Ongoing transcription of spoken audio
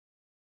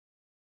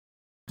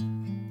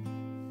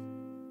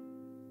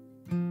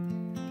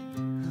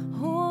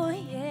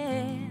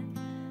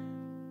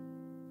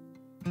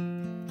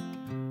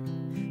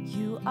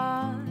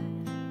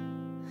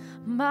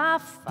my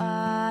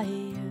fire,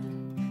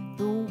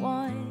 the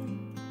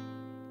one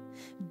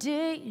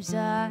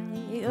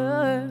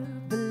desire.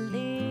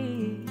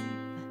 Believe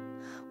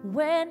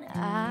when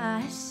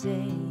I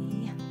say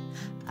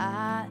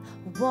I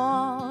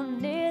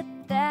want it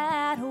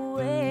that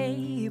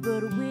way,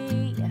 but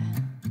we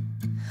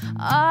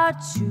are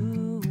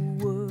two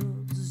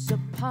worlds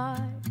apart.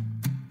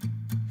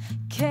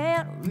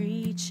 Can't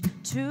reach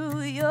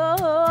to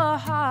your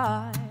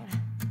heart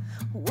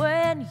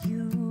when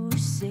you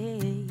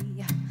say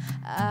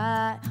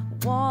I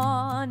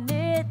want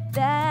it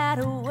that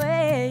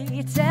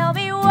way. Tell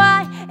me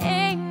why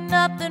ain't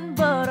nothing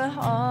but a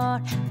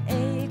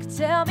heartache.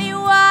 Tell me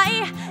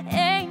why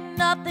ain't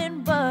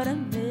nothing but a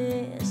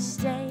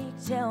mistake.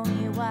 Tell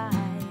me why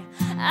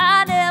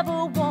I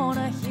never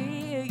wanna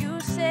hear you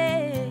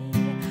say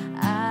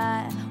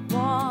I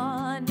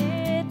want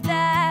it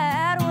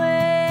that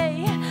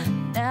way.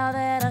 Now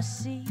that I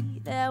see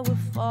that we're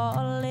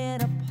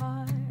falling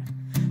apart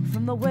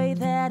from the way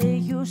that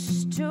it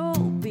used to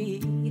be,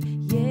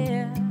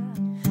 yeah.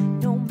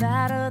 No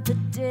matter the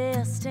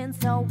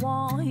distance, I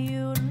want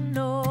you to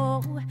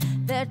know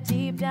that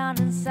deep down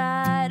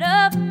inside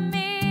of me